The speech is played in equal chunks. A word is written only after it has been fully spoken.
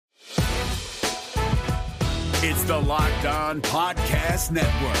It's the Locked On Podcast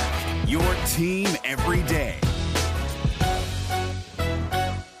Network, your team every day.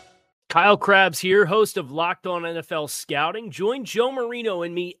 Kyle Krabs here, host of Locked On NFL Scouting. Join Joe Marino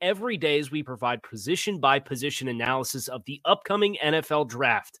and me every day as we provide position-by-position analysis of the upcoming NFL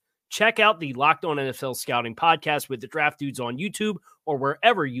Draft. Check out the Locked On NFL Scouting podcast with the Draft Dudes on YouTube or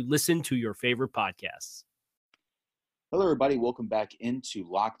wherever you listen to your favorite podcasts. Hello, everybody. Welcome back into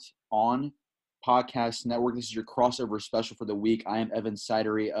Locked On Podcast Network. This is your crossover special for the week. I am Evan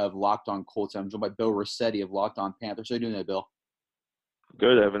Sidery of Locked On Colts. I'm joined by Bill Rossetti of Locked On Panthers. How are you doing today, Bill?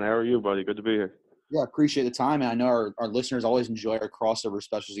 Good, Evan. How are you, buddy? Good to be here. Yeah, appreciate the time. And I know our listeners always enjoy our crossover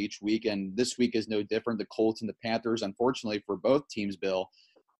specials each week, and this week is no different. The Colts and the Panthers, unfortunately for both teams, Bill,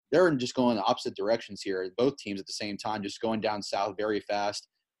 they're just going in opposite directions here. Both teams at the same time, just going down south very fast.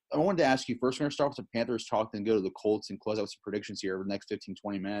 I wanted to ask you first, we're going to start with the Panthers talk, then go to the Colts and close out some predictions here over the next 15,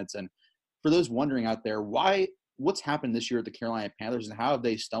 20 minutes. And for those wondering out there, what's happened this year at the Carolina Panthers and how have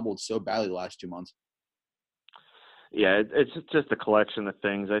they stumbled so badly the last 2 months? Yeah, it's just a collection of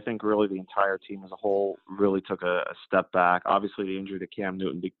things. I think really the entire team as a whole really took a step back. Obviously, the injury to Cam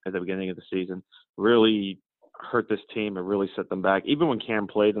Newton at the beginning of the season really hurt this team and really set them back. Even when Cam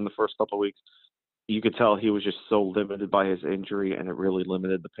played in the first couple of weeks, you could tell he was just so limited by his injury, and it really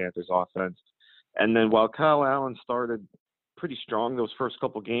limited the Panthers' offense. And then while Kyle Allen started pretty strong those first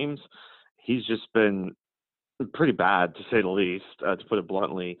couple games, he's just been pretty bad, to say the least, to put it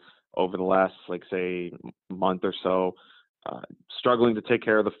bluntly, over the last, say, month or so. Struggling to take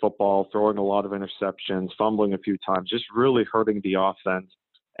care of the football, throwing a lot of interceptions, fumbling a few times, just really hurting the offense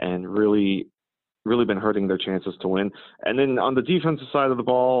and really been hurting their chances to win. And then on the defensive side of the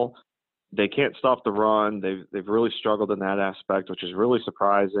ball, they can't stop the run. They've really struggled in that aspect, which is really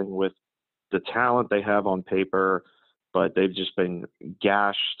surprising with the talent they have on paper, but they've just been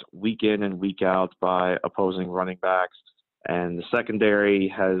gashed week in and week out by opposing running backs. And the secondary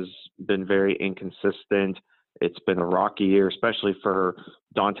has been very inconsistent. It's been a rocky year, especially for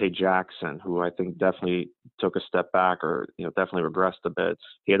Dante Jackson, who I think definitely took a step back or definitely regressed a bit.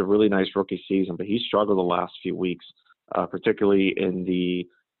 He had a really nice rookie season, but he struggled the last few weeks, particularly in the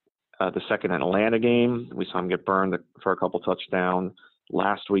second Atlanta game. We saw him get burned for a couple touchdowns.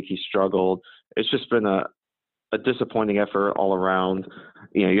 Last week he struggled. It's just been a disappointing effort all around.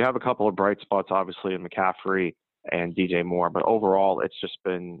 You have a couple of bright spots, obviously, in McCaffrey and DJ Moore, but overall it's just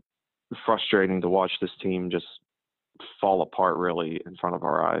been frustrating to watch this team just fall apart really in front of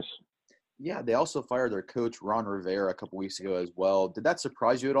our eyes. Yeah, they also fired their coach, Ron Rivera, a couple weeks ago as well. Did that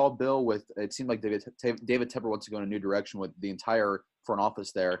surprise you at all, Bill? It seemed like David Tepper wants to go in a new direction with the entire front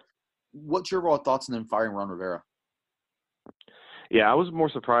office there. What's your overall thoughts on them firing Ron Rivera? Yeah, I was more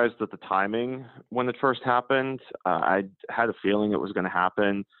surprised at the timing when it first happened. I had a feeling it was going to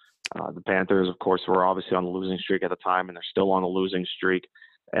happen. The Panthers, of course, were obviously on the losing streak at the time, and they're still on a losing streak.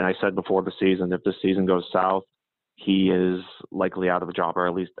 And I said before the season, if this season goes south, he is likely out of a job, or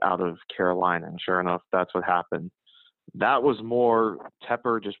at least out of Carolina. And sure enough, that's what happened. That was more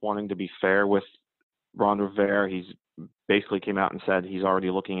Tepper just wanting to be fair with Ron Rivera. He's basically came out and said he's already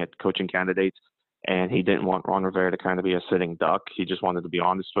looking at coaching candidates, and he didn't want Ron Rivera to kind of be a sitting duck. He just wanted to be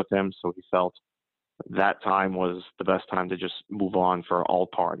honest with him, so he felt that time was the best time to just move on for all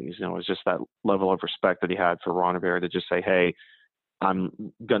parties. It was just that level of respect that he had for Ron Rivera to just say, hey, I'm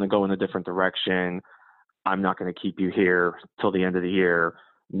going to go in a different direction. I'm not going to keep you here till the end of the year,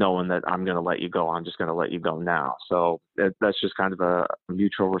 knowing that I'm going to let you go. I'm just going to let you go now. So that's just kind of a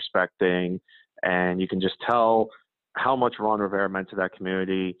mutual respect thing. And you can just tell how much Ron Rivera meant to that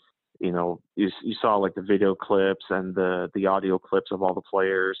community. You saw the video clips and the audio clips of all the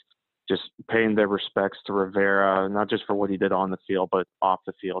players just paying their respects to Rivera, not just for what he did on the field, but off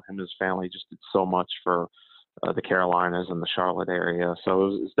the field. Him and his family just did so much for the Carolinas and the Charlotte area. So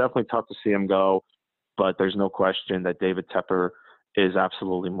it was definitely tough to see him go, but there's no question that David Tepper is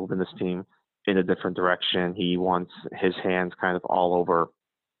absolutely moving this team in a different direction. He wants his hands kind of all over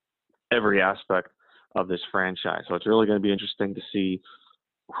every aspect of this franchise. So it's really going to be interesting to see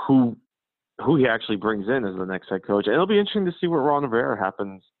who he actually brings in as the next head coach. And it'll be interesting to see what Ron Rivera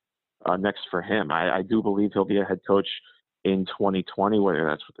happens next for him. I do believe he'll be a head coach in 2020, whether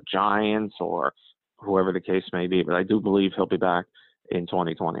that's with the Giants or whoever the case may be. But I do believe he'll be back in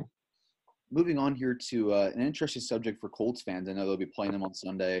 2020. Moving on here to an interesting subject for Colts fans. I know they'll be playing them on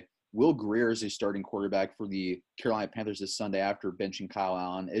Sunday. Will Greer is a starting quarterback for the Carolina Panthers this Sunday after benching Kyle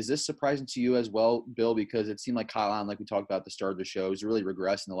Allen. Is this surprising to you as well, Bill? Because it seemed like Kyle Allen, like we talked about at the start of the show, has really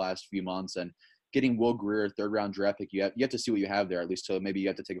regressed in the last few months. And getting Will Greer, third-round draft pick, you have to see what you have there, at least. So maybe you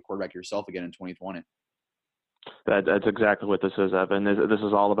have to take a quarterback yourself again in 2020. That's exactly what this is, Evan. This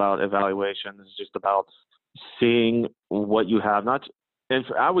is all about evaluation. This is just about seeing what you have. And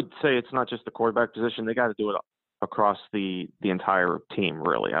I would say it's not just the quarterback position. They got to do it across the entire team,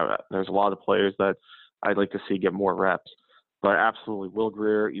 really. There's a lot of players that I'd like to see get more reps. But absolutely, Will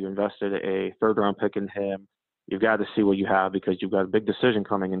Grier, you invested a third-round pick in him. You've got to see what you have because you've got a big decision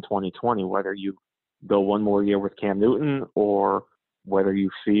coming in 2020, whether you go one more year with Cam Newton or whether you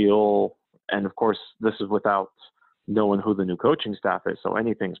feel – and, of course, this is without knowing who the new coaching staff is, so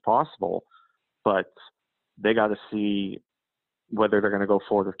anything's possible. But they got to see whether they're going to go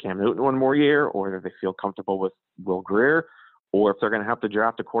forward with Cam Newton one more year or whether they feel comfortable with Will Grier or if they're going to have to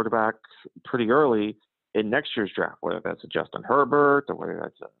draft a quarterback pretty early in next year's draft, whether that's a Justin Herbert or whether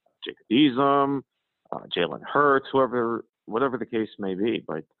that's a Jacob Eason, Jalen Hurts, whatever the case may be.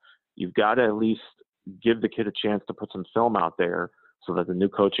 But you've got to at least give the kid a chance to put some film out there so that the new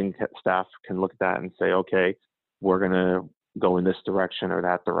coaching staff can look at that and say, okay, we're going to go in this direction or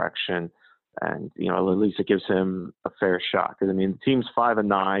that direction. And, at least it gives him a fair shot. Because, the team's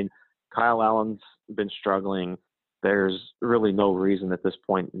 5-9. Kyle Allen's been struggling. There's really no reason at this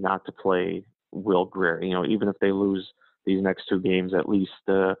point not to play Will Grier. Even if they lose these next two games, at least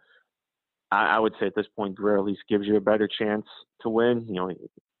I would say at this point, Grier at least gives you a better chance to win.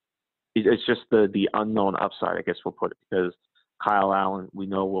 It's just the unknown upside, I guess we'll put it, because Kyle Allen, we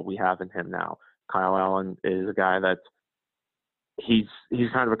know what we have in him now. Kyle Allen is a guy that he's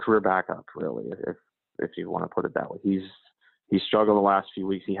kind of a career backup, really, if you want to put it that way. He's struggled the last few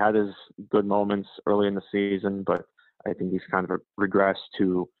weeks. He had his good moments early in the season, but I think he's kind of regressed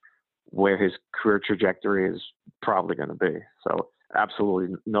to where his career trajectory is probably going to be. So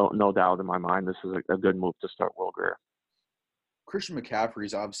absolutely no doubt in my mind, this is a good move to start Will Grier. Christian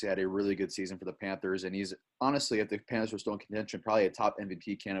McCaffrey's obviously had a really good season for the Panthers, and he's honestly, if the Panthers were still in contention, probably a top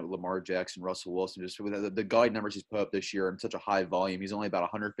MVP candidate with Lamar Jackson, Russell Wilson. Just with the guide numbers he's put up this year in such a high volume, he's only about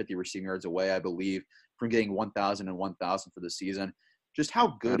 150 receiving yards away, I believe, from getting 1,000 and 1,000 for the season. Just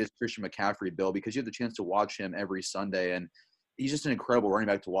how good is Christian McCaffrey, Bill? Because you have the chance to watch him every Sunday, and he's just an incredible running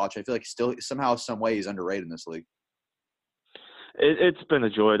back to watch. I feel like still somehow, some way, he's underrated in this league. It's been a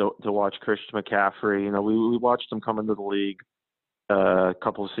joy to watch Christian McCaffrey. We watched him come into the league a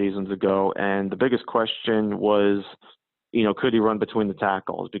couple of seasons ago, and the biggest question was, could he run between the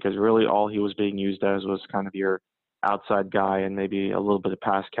tackles? Because really all he was being used as was kind of your outside guy and maybe a little bit of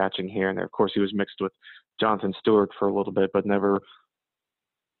pass catching here and there. Of course, he was mixed with Jonathan Stewart for a little bit, but never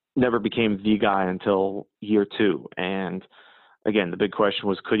became the guy until year two. And again, the big question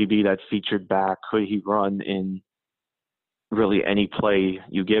was, could he be that featured back? Could he run in really any play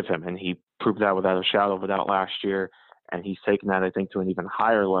you give him? And he proved that without a shadow of a doubt last year. And he's taken that, I think, to an even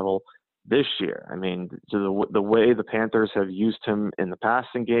higher level this year. To the way the Panthers have used him in the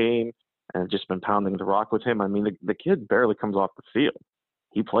passing game and have just been pounding the rock with him, the kid barely comes off the field.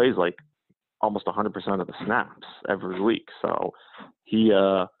 He plays like almost 100% of the snaps every week. So he,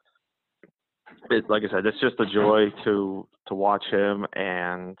 like I said, it's just a joy to watch him,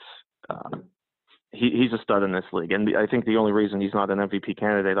 and he's a stud in this league. And I think the only reason he's not an MVP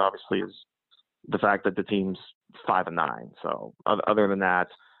candidate, obviously, is the fact that the team's 5-9. So other than that,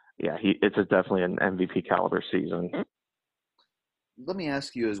 yeah, it's definitely an MVP caliber season. Let me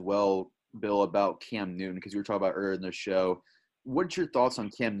ask you as well, Bill, about Cam Newton, because we were talking about earlier in the show. What's your thoughts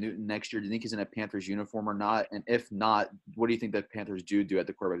on Cam Newton next year? Do you think he's in a Panthers uniform or not? And if not, what do you think the Panthers do at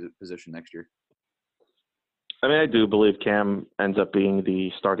the quarterback position next year? I do believe Cam ends up being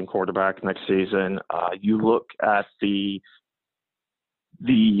the starting quarterback next season. You look at the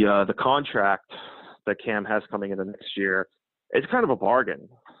contract that Cam has coming into next year, it's kind of a bargain.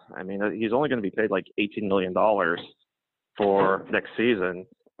 He's only going to be paid like $18 million for next season.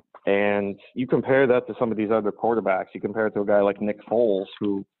 And you compare that to some of these other quarterbacks. You compare it to a guy like Nick Foles,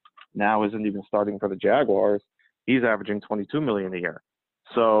 who now isn't even starting for the Jaguars. He's averaging $22 million a year.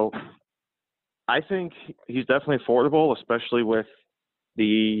 So I think he's definitely affordable, especially with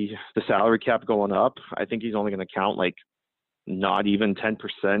the salary cap going up. I think he's only going to count like not even 10%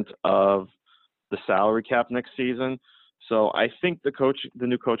 of the salary cap next season. So I think the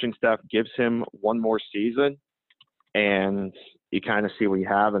new coaching staff gives him one more season, and you kind of see what you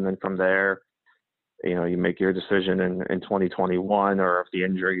have. And then from there, you make your decision in 2021, or if the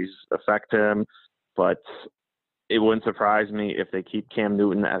injuries affect him. But it wouldn't surprise me if they keep Cam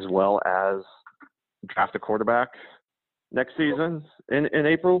Newton as well as draft a quarterback next season in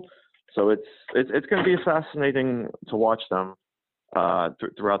April. So it's going to be fascinating to watch them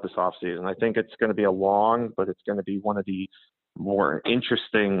throughout this offseason. I think it's going to be a long, but it's going to be one of the more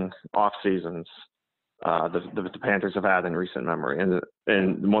interesting off seasons the Panthers have had in recent memory,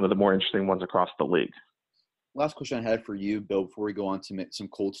 and one of the more interesting ones across the league. Last question I had for you, Bill, before we go on to some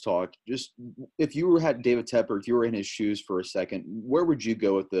Colts talk. Just if you had David Tepper, if you were in his shoes for a second, where would you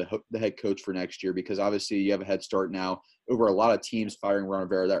go with the head coach for next year? Because obviously you have a head start now over a lot of teams firing Ron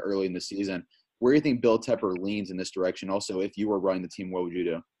Rivera that early in the season. Where do you think Bill Tepper leans in this direction? Also, if you were running the team, what would you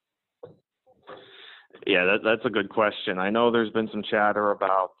do? Yeah, that's a good question. I know there's been some chatter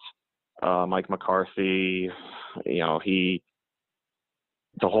about Mike McCarthy.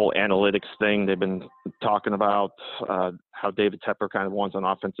 The whole analytics thing, they've been talking about how David Tepper kind of wants an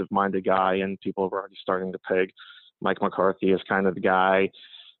offensive-minded guy, and people are already starting to peg Mike McCarthy as kind of the guy.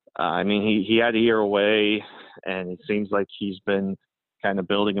 He had a year away, and it seems like he's been kind of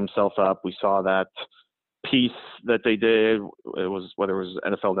building himself up. We saw that piece that they did. It was whether it was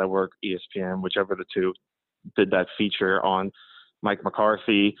NFL Network, ESPN, whichever the two did that feature on Mike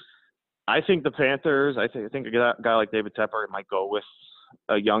McCarthy. I think the Panthers, I think a guy like David Tepper might go with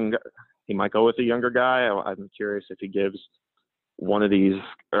a younger guy. I'm curious if he gives one of these,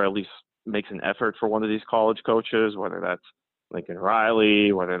 or at least makes an effort for one of these college coaches, whether that's Lincoln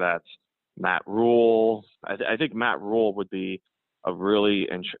Riley, whether that's Matt Rule. I think Matt Rule would be a really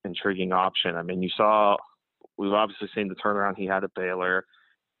intriguing option. We've obviously seen the turnaround he had at Baylor,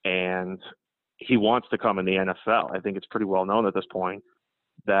 and he wants to come in the NFL. I think it's pretty well known at this point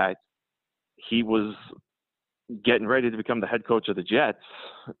that he was getting ready to become the head coach of the Jets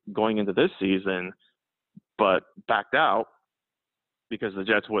going into this season, but backed out because the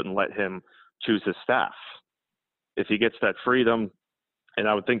Jets wouldn't let him choose his staff. If he gets that freedom, and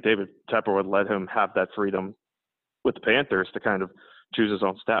I would think David Tepper would let him have that freedom with the Panthers to kind of choose his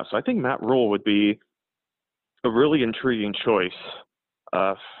own staff. So I think Matt Rule would be a really intriguing choice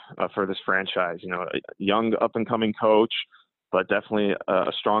for this franchise. A young up-and-coming coach, but definitely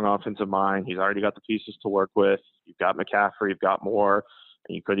a strong offensive mind. He's already got the pieces to work with. You've got McCaffrey, you've got Moore,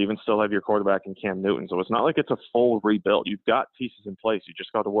 and you could even still have your quarterback in Cam Newton. So it's not like it's a full rebuild. You've got pieces in place. You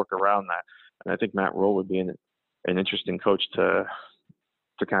just got to work around that. And I think Matt Rule would be an interesting coach to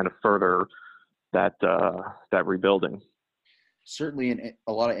kind of further that rebuilding. Certainly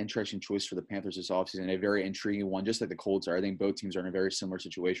a lot of interesting choice for the Panthers this offseason, a very intriguing one, just like the Colts are. I think both teams are in a very similar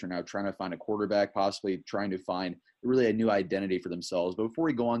situation now, trying to find a quarterback, possibly trying to find really a new identity for themselves. But before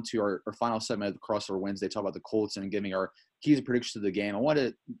we go on to our final segment of Crossover Wednesday, talk about the Colts and giving our keys and predictions of the game, I want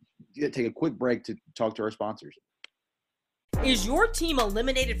to take a quick break to talk to our sponsors. Is your team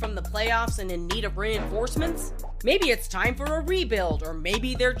eliminated from the playoffs and in need of reinforcements? Maybe it's time for a rebuild, or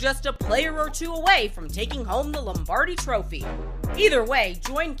maybe they're just a player or two away from taking home the Lombardi Trophy. Either way,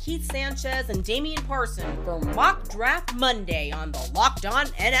 join Keith Sanchez and Damian Parson for Mock Draft Monday on the Locked On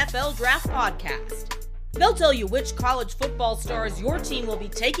NFL Draft Podcast. They'll tell you which college football stars your team will be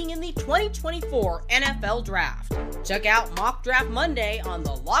taking in the 2024 NFL Draft. Check out Mock Draft Monday on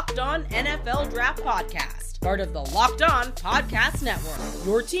the Locked On NFL Draft Podcast, part of the Locked On Podcast Network.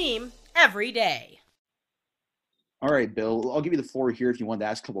 Your team every day. All right, Bill, I'll give you the floor here if you wanted to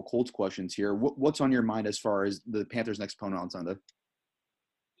ask a couple Colts questions here. What's on your mind as far as the Panthers' next opponent on Sunday?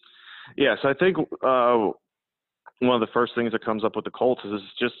 Yeah, so I think one of the first things that comes up with the Colts is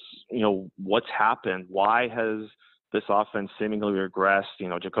just, what's happened? Why has this offense seemingly regressed?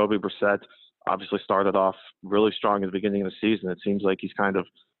 Jacoby Brissett obviously started off really strong at the beginning of the season. It seems like he's kind of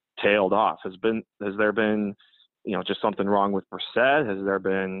tailed off. Has there been, just something wrong with Brissett? Has there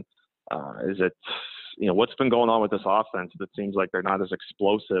been, what's been going on with this offense that seems like they're not as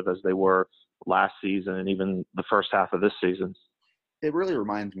explosive as they were last season and even the first half of this season? It really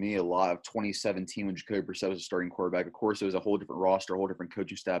reminds me a lot of 2017 when Jacoby Brissett was a starting quarterback. Of course, it was a whole different roster, a whole different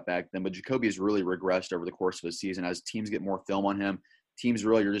coaching staff back then, but Jacoby has really regressed over the course of the season. As teams get more film on him, teams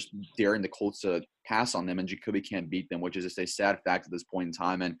really are just daring the Colts to pass on them, and Jacoby can't beat them, which is just a sad fact at this point in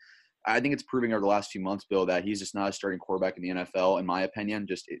time. And I think it's proving over the last few months, Bill, that he's just not a starting quarterback in the NFL, in my opinion.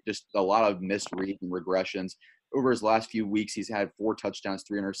 Just a lot of misreads and regressions. Over his last few weeks, he's had 4 touchdowns,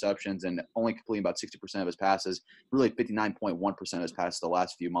 3 interceptions, and only completing about 60% of his passes, really 59.1% of his passes the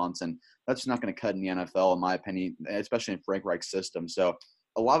last few months. And that's just not going to cut in the NFL, in my opinion, especially in Frank Reich's system. So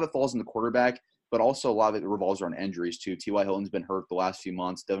a lot of it falls in the quarterback, but also a lot of it revolves around injuries too. T.Y. Hilton's been hurt the last few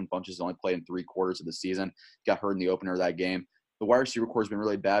months. Devin Funchess has only played in 3/4 of the season, got hurt in the opener of that game. The wide receiver core has been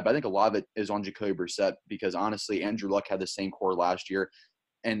really bad, but I think a lot of it is on Jacoby Brissett because, honestly, Andrew Luck had the same core last year,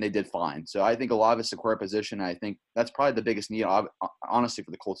 and they did fine. So I think a lot of it's the core position. I think that's probably the biggest need, honestly, for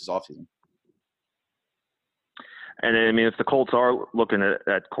the Colts this offseason. And, if the Colts are looking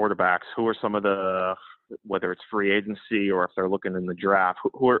at quarterbacks, who are some of the, whether it's free agency or if they're looking in the draft,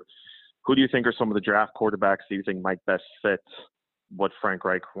 who do you think are some of the draft quarterbacks that you think might best fit what Frank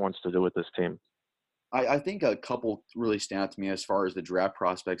Reich wants to do with this team? I think a couple really stand out to me as far as the draft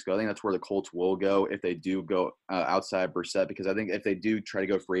prospects go. I think that's where the Colts will go if they do go outside Brissett, because I think if they do try to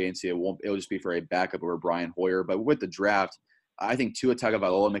go free agency, it'll just be for a backup over Brian Hoyer. But with the draft, I think Tua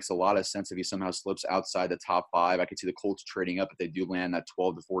Tagovailoa makes a lot of sense if he somehow slips outside the top 5. I could see the Colts trading up if they do land that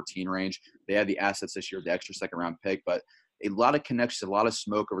 12 to 14 range. They have the assets this year, the extra second-round pick, but a lot of connections, a lot of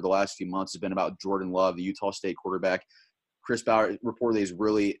smoke over the last few months has been about Jordan Love, the Utah State quarterback. Chris Bauer reportedly is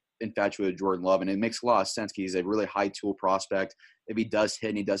really infatuated with Jordan Love, and it makes a lot of sense because he's a really high tool prospect. If he does hit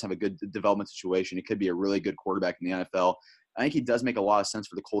and he does have a good development situation, he could be a really good quarterback in the NFL. I think he does make a lot of sense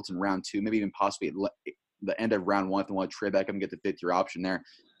for the Colts in round 2, maybe even possibly at the end of round 1 if they want to trade back up and get the 5th-year option there.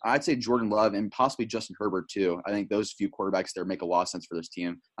 I'd say Jordan Love and possibly Justin Herbert too. I think those few quarterbacks there make a lot of sense for this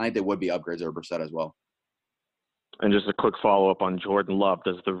team. I think they would be upgrades over Brissett as well. And just a quick follow-up on Jordan Love.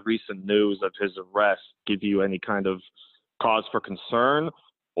 Does the recent news of his arrest give you any kind of cause for concern,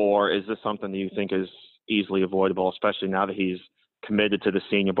 or is this something that you think is easily avoidable, especially now that he's committed to the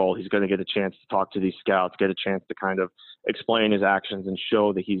Senior Bowl? He's going to get a chance to talk to these scouts, get a chance to kind of explain his actions and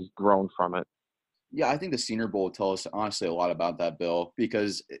show that he's grown from it. Yeah, I think the Senior Bowl will tell us honestly a lot about that, Bill,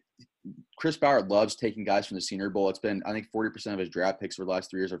 because Chris Bauer loves taking guys from the Senior Bowl. It's been, I think, 40% of his draft picks for the last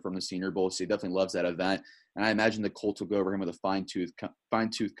 3 years are from the Senior Bowl, so he definitely loves that event. And I imagine the Colts will go over him with a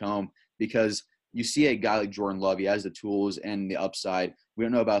fine-tooth comb because you see a guy like Jordan Love, he has the tools and the upside. We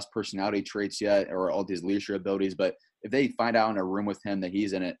don't know about his personality traits yet or all his leadership abilities, but if they find out in a room with him that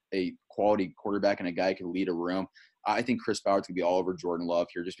he's in a quality quarterback and a guy who can lead a room, I think Chris Bauer's going to be all over Jordan Love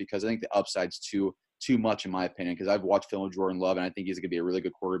here just because I think the upside's too much in my opinion, because I've watched film of Jordan Love and I think he's going to be a really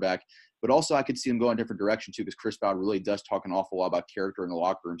good quarterback. But also I could see him go in a different direction too because Chris Bauer really does talk an awful lot about character in the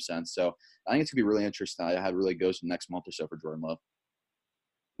locker room sense. So I think it's going to be really interesting how it really goes in the next month or so for Jordan Love.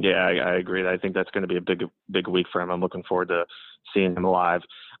 Yeah, I agree. I think that's going to be a big week for him. I'm looking forward to seeing him live.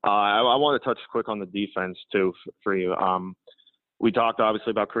 I want to touch quick on the defense too for you. We talked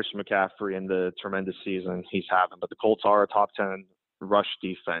obviously about Christian McCaffrey and the tremendous season he's having, but the Colts are a top 10 rush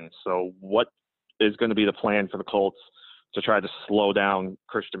defense. So what is going to be the plan for the Colts to try to slow down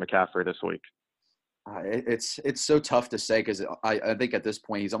Christian McCaffrey this week? It's so tough to say because I think at this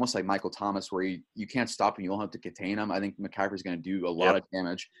point he's almost like Michael Thomas where you can't stop him, you don't have to contain him. I think McCaffrey's going to do a lot of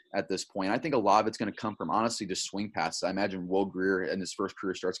damage at this point. I think a lot of it's going to come from honestly just swing passes. I imagine Will Grier in his first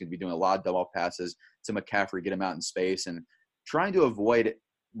career start's going to be doing a lot of double passes to McCaffrey, get him out in space and trying to avoid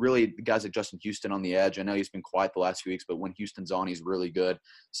really the guys like Justin Houston on the edge. I know he's been quiet the last few weeks, but when Houston's on, he's really good.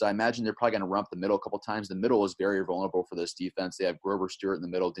 So I imagine they're probably going to run up the middle a couple times. The middle is very vulnerable for this defense. They have Grover Stewart in the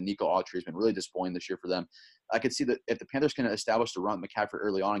middle. Danico Autry has been really disappointing this year for them. I could see that if the Panthers can establish the run McCaffrey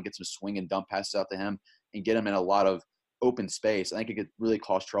early on and get some swing and dump passes out to him and get him in a lot of open space, I think it could really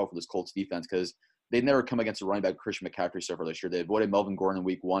cause trouble for this Colts defense because they've never come against a running back Christian McCaffrey so far this year. They avoided Melvin Gordon in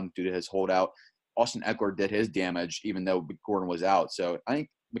week 1 due to his holdout. Austin Eckler did his damage even though Gordon was out. So I think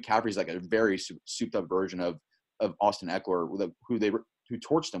McCaffrey's like a very souped up version of Austin Eckler who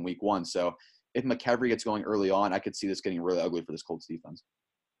torched him week 1. So if McCaffrey gets going early on, I could see this getting really ugly for this Colts defense.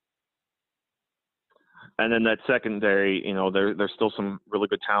 And then that secondary, there's still some really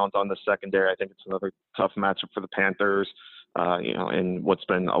good talent on the secondary. I think it's another tough matchup for the Panthers, and what's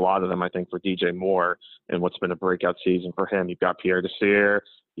been a lot of them, I think, for DJ Moore and what's been a breakout season for him. You've got Pierre Desir.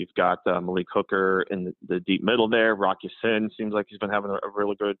 You've got Malik Hooker in the deep middle there. Rock Ya-Sin seems like he's been having a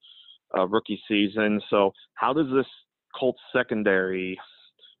really good rookie season. So how does this Colts secondary,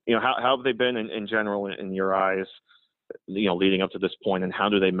 how have they been in general in your eyes, leading up to this point, and how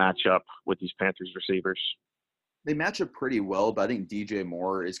do they match up with these Panthers receivers? They match up pretty well, but I think DJ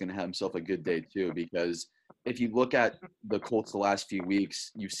Moore is going to have himself a good day too because if you look at the Colts the last few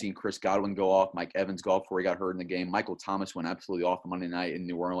weeks, you've seen Chris Godwin go off, Mike Evans go off before he got hurt in the game. Michael Thomas went absolutely off Monday night in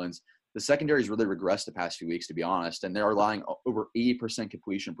New Orleans. The secondary's really regressed the past few weeks, to be honest, and they're relying over 80%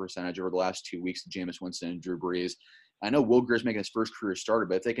 completion percentage over the last 2 weeks to Jameis Winston and Drew Brees. I know Will Grier's making his first career starter,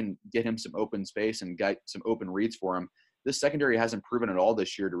 but if they can get him some open space and get some open reads for him, this secondary hasn't proven at all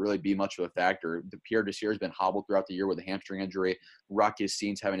this year to really be much of a factor. Pierre Desir has been hobbled throughout the year with a hamstring injury. Rock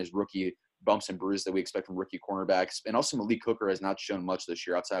Ya-Sin's having his rookie bumps and bruises that we expect from rookie cornerbacks. And also Malik Hooker has not shown much this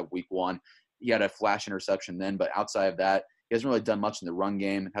year outside of week 1. He had a flash interception then, but outside of that, he hasn't really done much in the run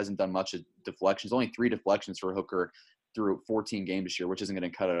game. Hasn't done much of deflections. Only 3 deflections for Hooker through 14 games this year, which isn't going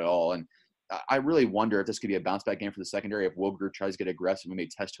to cut it at all. And I really wonder if this could be a bounce-back game for the secondary if Will Grier tries to get aggressive and maybe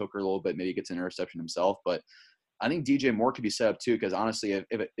test Hooker a little bit, maybe gets an interception himself. But I think DJ Moore could be set up too because honestly,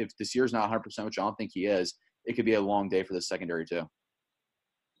 if this year's not 100%, which I don't think he is, it could be a long day for the secondary too.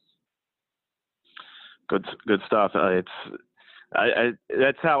 Good stuff. That's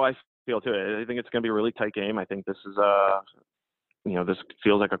how I feel too. I think it's going to be a really tight game. I think this is this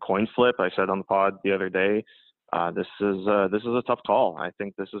feels like a coin flip. I said on the pod the other day, this is a tough call. I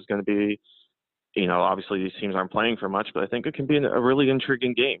think this is going to be, obviously these teams aren't playing for much, but I think it can be a really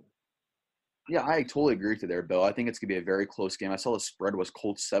intriguing game. Yeah, I totally agree with you there, Bill. I think it's going to be a very close game. I saw the spread was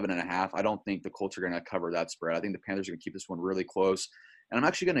Colts 7.5. I don't think the Colts are going to cover that spread. I think the Panthers are going to keep this one really close. And I'm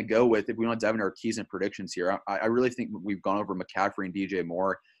actually going to go with, if we want to dive into our keys and predictions here, I really think we've gone over McCaffrey and DJ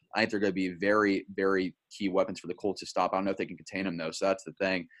Moore. I think they're going to be very, very key weapons for the Colts to stop. I don't know if they can contain them, though, so that's the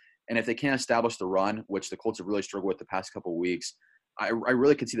thing. And if they can't establish the run, which the Colts have really struggled with the past couple of weeks, I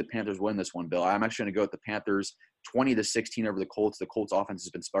really could see the Panthers win this one, Bill. I'm actually going to go with the Panthers 20-16 over the Colts. The Colts offense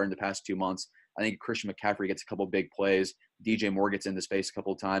has been sputtering the past 2 months. I think Christian McCaffrey gets a couple big plays. DJ Moore gets into space a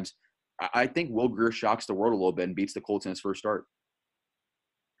couple of times. I think Will Grier shocks the world a little bit and beats the Colts in his first start.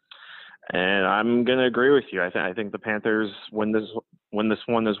 And I'm going to agree with you. I think the Panthers win this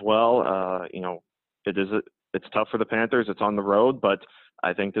one as well. It's tough for the Panthers. It's on the road, but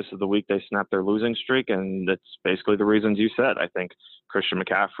I think this is the week they snap their losing streak, and it's basically the reasons you said. I think Christian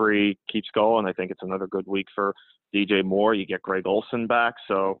McCaffrey keeps going. I think it's another good week for DJ Moore. You get Greg Olsen back.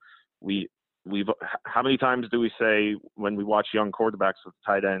 So how many times do we say when we watch young quarterbacks with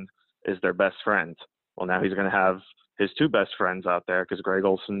tight end is their best friend? Well, now he's going to have his two best friends out there because Greg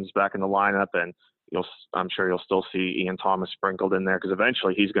Olsen's back in the lineup, and I'm sure you'll still see Ian Thomas sprinkled in there because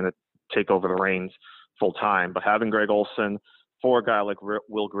eventually he's going to take over the reins full time. But having Greg Olsen for a guy like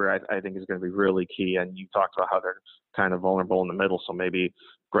Will Grier, I think is going to be really key. And you talked about how they're kind of vulnerable in the middle, so maybe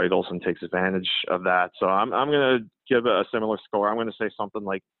Greg Olsen takes advantage of that. So I'm going to give a similar score. I'm going to say something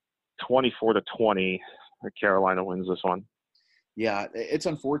like 24-20. Carolina wins this one. Yeah, it's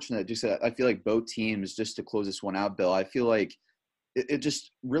unfortunate. I feel like both teams, just to close this one out, Bill, I feel like it's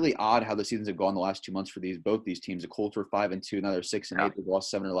just really odd how the seasons have gone the last 2 months for both these teams. The Colts were 5-2, now they're 6-8. They've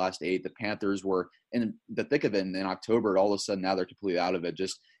lost 7 of their last 8. The Panthers were in the thick of it in October, and all of a sudden now they're completely out of it.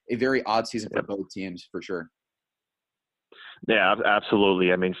 Just a very odd season for both teams, for sure. Yeah,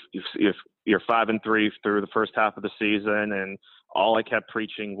 absolutely. I mean, if you're 5-3 through the first half of the season, and all I kept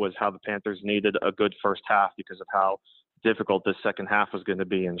preaching was how the Panthers needed a good first half because of how difficult this second half was going to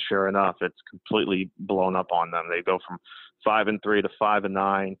be, and sure enough, it's completely blown up on them. They go from 5-3 to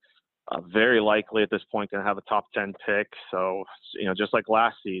 5-9. Very likely at this point going to have a top 10 pick. So, just like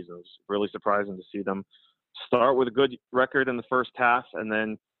last season, it's really surprising to see them start with a good record in the first half and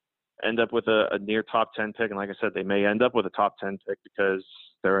then end up with a near top 10 pick. And like I said, they may end up with a top 10 pick because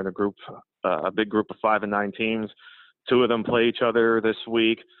they're in a big group of 5-9 teams. 2 of them play each other this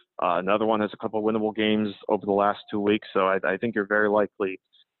week. Another one has a couple winnable games over the last 2 weeks. So I think you're very likely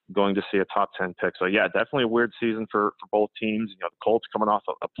going to see a top 10 pick. So yeah, definitely a weird season for both teams. The Colts coming off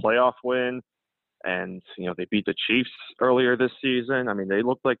a playoff win, and they beat the Chiefs earlier this season. I mean, they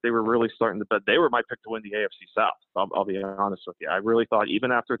looked like they were really starting to bet. They were my pick to win the AFC South. I'll be honest with you. I really thought even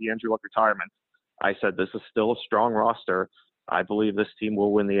after the Andrew Luck retirement, I said this is still a strong roster. I believe this team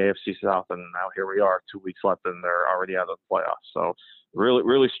will win the AFC South, and now here we are, 2 weeks left, and they're already out of the playoffs. So really,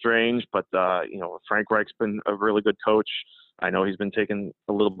 really strange. But Frank Reich's been a really good coach. I know he's been taking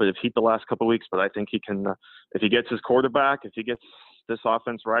a little bit of heat the last couple of weeks, but I think he can, if he gets his quarterback, if he gets this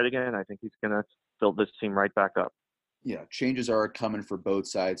offense right again, I think he's going to build this team right back up. Yeah, changes are coming for both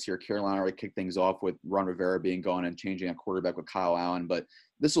sides here. Carolina already kicked things off with Ron Rivera being gone and changing a quarterback with Kyle Allen. But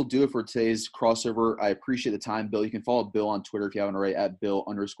this will do it for today's crossover. I appreciate the time, Bill. You can follow Bill on Twitter if you haven't already, at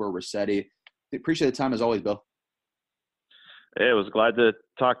Bill_Rossetti. Appreciate the time as always, Bill. Hey, I was glad to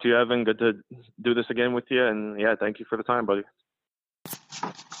talk to you, Evan. Good to do this again with you. And yeah, thank you for the time, buddy.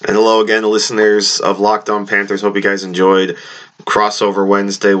 And hello again, listeners of Locked On Panthers. Hope you guys enjoyed Crossover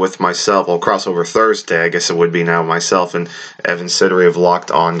Wednesday with myself. Well, Crossover Thursday, I guess it would be now, myself and Evan Siddery of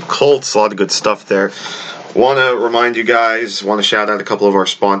Locked On Colts. A lot of good stuff there. Want to remind you guys, want to shout out a couple of our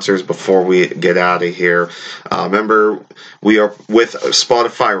sponsors before we get out of here. Remember, we are with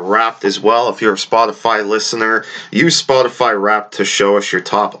Spotify Wrapped as well. If you're a Spotify listener, use Spotify Wrapped to show us your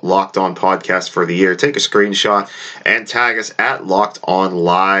top Locked On podcast for the year. Take a screenshot and tag us at Locked On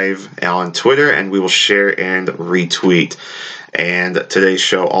Live on Twitter, and we will share and retweet. And today's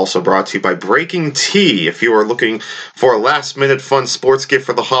show also brought to you by Breaking Tea. If you are looking for a last-minute fun sports gift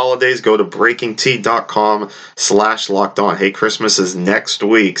for the holidays, go to breakingtea.com/lockedon. Hey, Christmas is next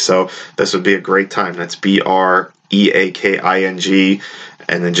week, so this would be a great time. That's BREAKING,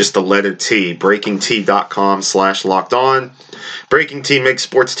 and then just the letter T, breakingtea.com/lockedon. Breaking Tea makes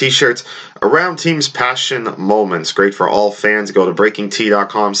sports t-shirts around teams' passion moments. Great for all fans. Go to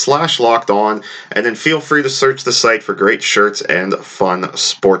breakingtea.com/lockedon, and then feel free to search the site for great shirts and fun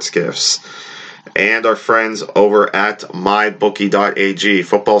sports gifts. and our friends over at mybookie.ag.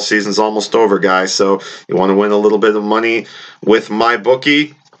 Football season's almost over, guys, so you want to win a little bit of money with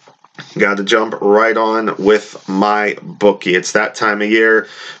MyBookie? Got to jump right on with MyBookie. It's that time of year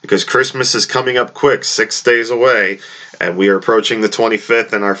because Christmas is coming up quick, 6 days away, and we are approaching the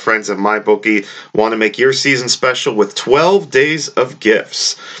 25th, and our friends at MyBookie want to make your season special with 12 days of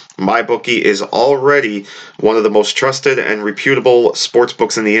gifts. MyBookie is already one of the most trusted and reputable sports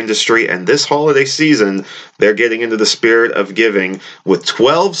books in the industry, and this holiday season, they're getting into the spirit of giving with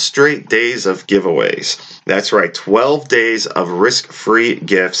 12 straight days of giveaways. That's right, 12 days of risk-free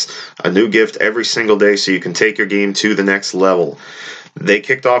gifts, a new gift every single day so you can take your game to the next level. They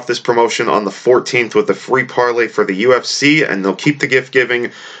kicked off this promotion on the 14th with a free parlay for the UFC, and they'll keep the gift giving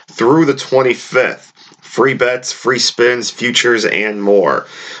through the 25th. Free bets, free spins, futures, and more.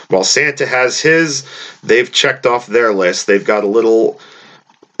 While Santa has his, they've checked off their list. They've got a little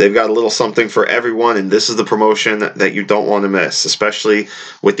something for everyone, and this is the promotion that you don't want to miss, especially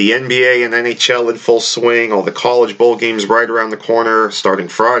with the NBA and NHL in full swing, all the college bowl games right around the corner, starting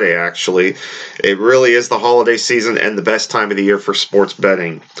Friday, actually. It really is the holiday season and the best time of the year for sports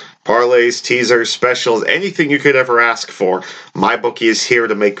betting. Parlays, teasers, specials, anything you could ever ask for, MyBookie is here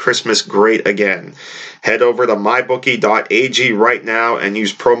to make Christmas great again. Head over to mybookie.ag right now and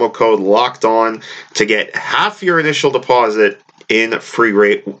use promo code LOCKEDON to get half your initial deposit in free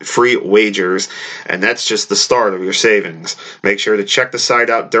wagers, and that's just the start of your savings. Make sure to check the site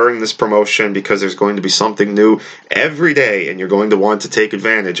out during this promotion because there's going to be something new every day, and you're going to want to take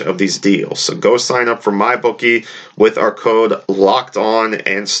advantage of these deals. So go sign up for MyBookie with our code LOCKEDON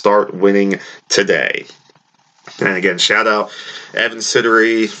and start winning today. And again, shout out Evan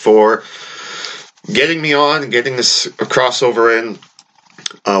Siddery for getting me on and getting this crossover in.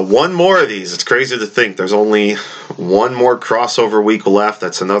 One more of these. It's crazy to think there's only one more crossover week left.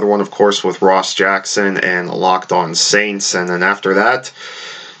 That's another one, of course, with Ross Jackson and Locked On Saints. And then after that,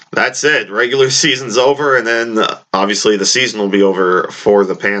 that's it. Regular season's over, and then obviously the season will be over for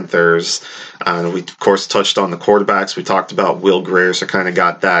the Panthers. We, of course, touched on the quarterbacks. We talked about Will Grier, so kind of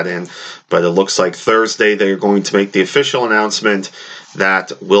got that in. But it looks like Thursday they're going to make the official announcement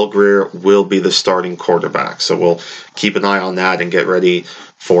that Will Grier will be the starting quarterback. So we'll keep an eye on that and get ready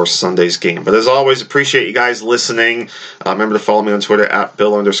for Sunday's game. But as always, appreciate you guys listening. Remember to follow me on Twitter at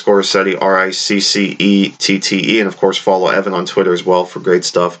Bill_Riccette, RICCETTE. And of course, follow Evan on Twitter as well for great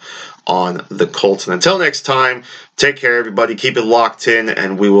stuff on the Colts. And until next time, take care, everybody. Keep it locked in,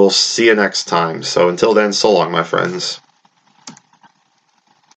 and we will see you next time. So until then, so long, my friends.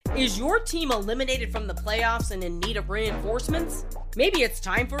 Is your team eliminated from the playoffs and in need of reinforcements? Maybe it's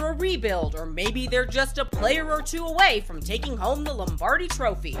time for a rebuild, or maybe they're just a player or two away from taking home the Lombardi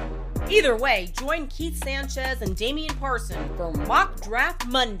Trophy. Either way, join Keith Sanchez and Damian Parson for Mock Draft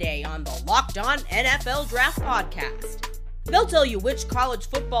Monday on the Locked On NFL Draft Podcast. They'll tell you which college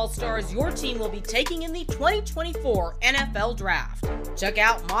football stars your team will be taking in the 2024 NFL Draft. Check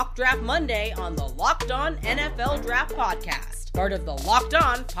out Mock Draft Monday on the Locked On NFL Draft Podcast, part of the Locked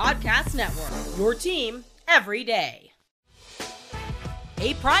On Podcast Network. Your team every day.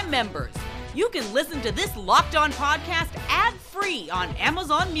 Hey, Prime members, you can listen to this Locked On podcast ad-free on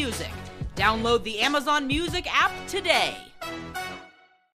Amazon Music. Download the Amazon Music app today.